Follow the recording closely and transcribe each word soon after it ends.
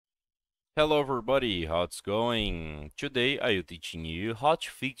Hello everybody, how it's going? Today I will teaching you how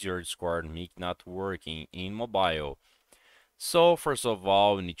to fix your Discord mic not working in mobile. So first of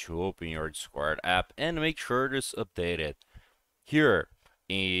all, we need to open your Discord app and make sure it's updated. Here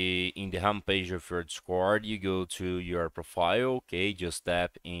in the home page of your Discord, you go to your profile, okay, just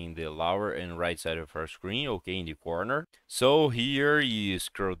tap in the lower and right side of our screen, okay, in the corner. So here you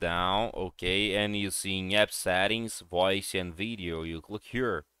scroll down, okay, and you see in app settings, voice and video, you click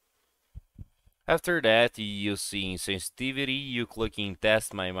here. After that, you see in sensitivity, you click in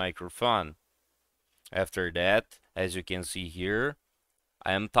test my microphone. After that, as you can see here,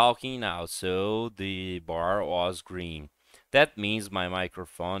 I am talking now, so the bar was green. That means my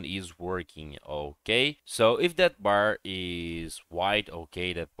microphone is working, okay? So if that bar is white,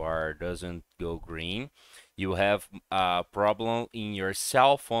 okay, that bar doesn't go green, you have a problem in your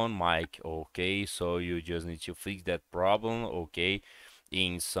cell phone mic, okay? So you just need to fix that problem, okay,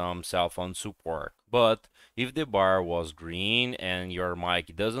 in some cell phone support. But if the bar was green and your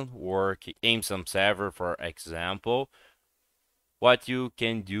mic doesn't work in some server, for example, what you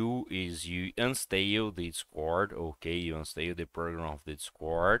can do is you install the Discord, okay, you install the program of the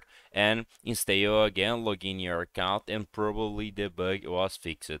Discord, and install again, log in your account, and probably the bug was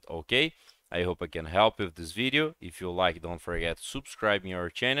fixed, okay? I hope I can help with this video. If you like, don't forget to subscribe in our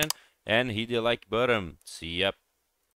channel and hit the like button. See ya.